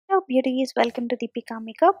beauties, welcome to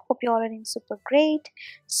Deepikamakeup. Hope you all are doing super great.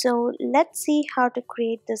 So let's see how to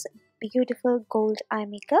create this beautiful gold eye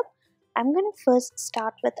makeup. I'm going to first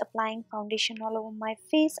start with applying foundation all over my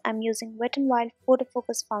face. I'm using Wet n Wild Photo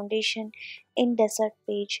Focus Foundation in Desert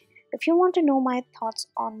Beige. If you want to know my thoughts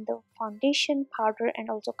on the foundation, powder and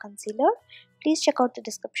also concealer, please check out the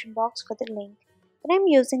description box for the link. When I'm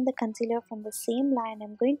using the concealer from the same line,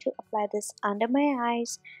 I'm going to apply this under my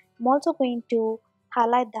eyes. I'm also going to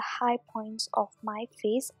highlight the high points of my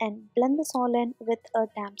face and blend this all in with a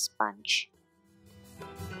damp sponge.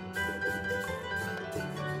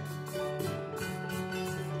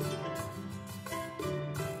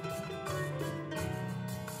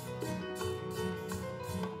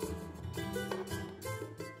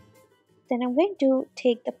 Then I'm going to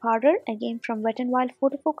take the powder again from Wet n Wild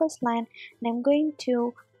Photo Focus line and I'm going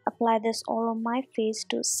to apply this all on my face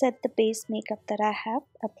to set the base makeup that I have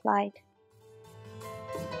applied.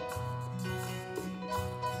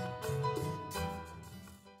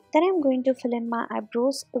 Then I'm going to fill in my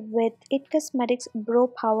eyebrows with It Cosmetics Brow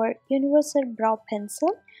Power Universal Brow Pencil.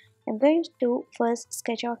 I'm going to first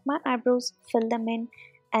sketch out my eyebrows, fill them in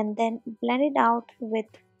and then blend it out with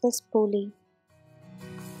the spoolie.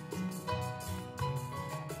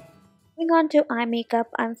 Moving on to eye makeup,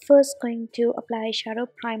 I'm first going to apply eyeshadow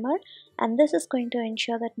primer and this is going to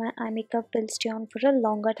ensure that my eye makeup will stay on for a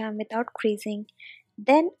longer time without creasing.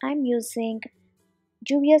 Then I'm using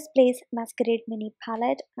Juvia's Place Masquerade Mini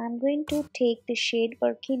Palette. I'm going to take the shade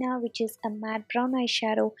Burkina, which is a matte brown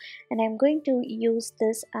eyeshadow, and I'm going to use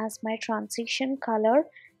this as my transition color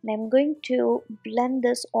and I'm going to blend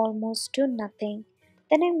this almost to nothing.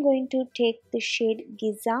 Then I'm going to take the shade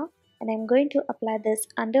Giza and I'm going to apply this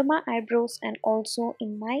under my eyebrows and also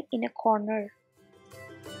in my inner corner.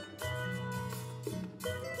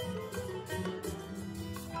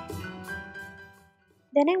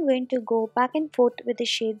 Then I'm going to go back and forth with the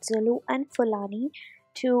shade Zulu and Fulani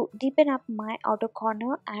to deepen up my outer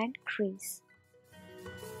corner and crease.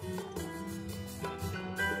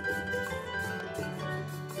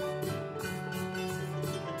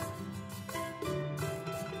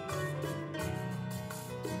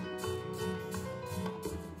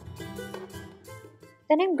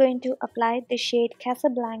 Then I'm going to apply the shade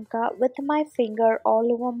Casablanca with my finger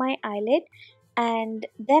all over my eyelid. And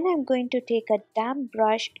then I'm going to take a damp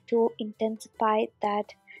brush to intensify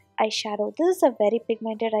that eyeshadow. This is a very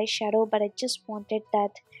pigmented eyeshadow, but I just wanted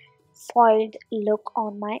that foiled look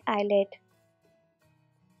on my eyelid.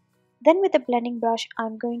 Then with the blending brush,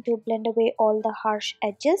 I'm going to blend away all the harsh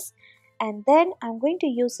edges. And then I'm going to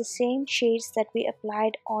use the same shades that we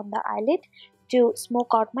applied on the eyelid to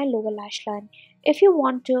smoke out my lower lash line. If you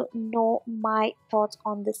want to know my thoughts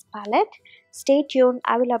on this palette, stay tuned.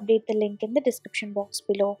 I will update the link in the description box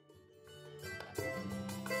below.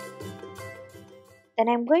 Then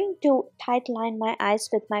I'm going to tight line my eyes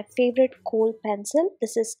with my favorite Kohl pencil.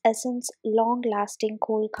 This is Essence Long Lasting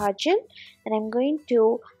Kohl Kajal. And I'm going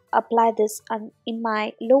to apply this in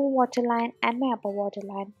my lower waterline and my upper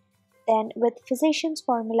waterline. Then with Physicians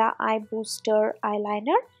Formula Eye Booster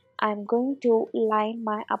Eyeliner, I'm going to line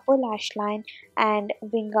my upper lash line and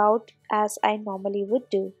wing out as I normally would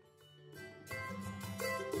do.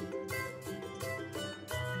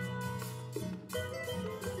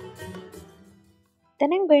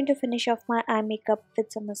 Then I'm going to finish off my eye makeup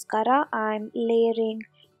with some mascara. I'm layering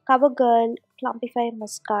Covergirl Plumpify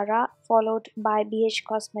Mascara followed by Beige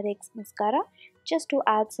Cosmetics Mascara just to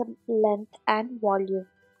add some length and volume.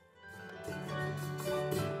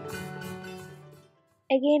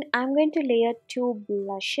 Again, I'm going to layer two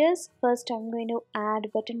blushes. First, I'm going to add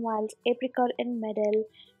Wet n Wild's Apricot in middle.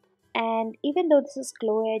 And even though this is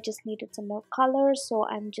glowy, I just needed some more color. So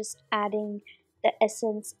I'm just adding the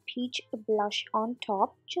Essence Peach blush on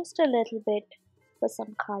top. Just a little bit for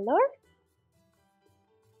some color.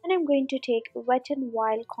 And I'm going to take Wet n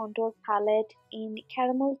Wild Contour Palette in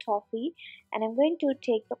Caramel Toffee. And I'm going to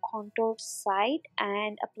take the contour side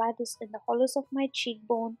and apply this in the hollows of my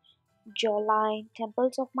cheekbone, jawline,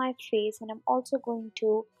 temples of my face, and I'm also going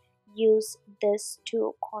to use this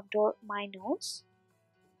to contour my nose.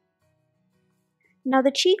 Now the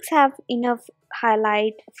cheeks have enough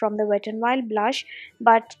highlight from the Wet n Wild blush,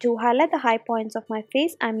 but to highlight the high points of my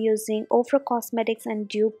face, I'm using Ofra Cosmetics and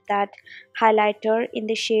Dupe that highlighter in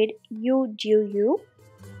the shade You Do You.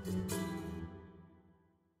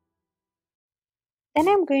 Then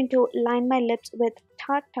I'm going to line my lips with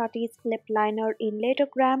Tarteist lip liner in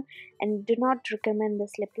Lategram, and do not recommend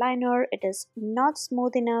this lip liner. It is not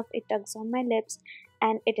smooth enough, it tugs on my lips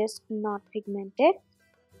and it is not pigmented.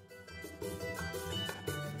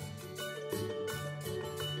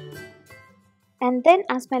 And then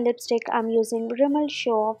as my lipstick, I'm using Rimmel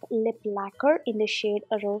Show Off Lip Lacquer in the shade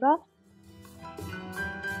Aurora.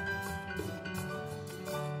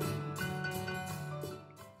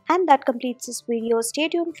 And that completes this video. Stay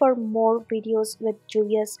tuned for more videos with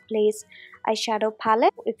Juvia's Place eyeshadow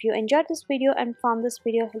palette. If you enjoyed this video and found this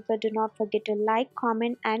video helpful, do not forget to like,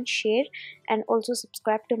 comment and share, and also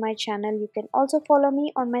subscribe to my channel. You can also follow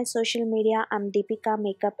me on my social media. I'm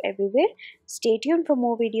Deepikamakeup everywhere. Stay tuned for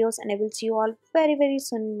more videos and I will see you all very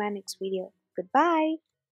soon in my next video. Goodbye.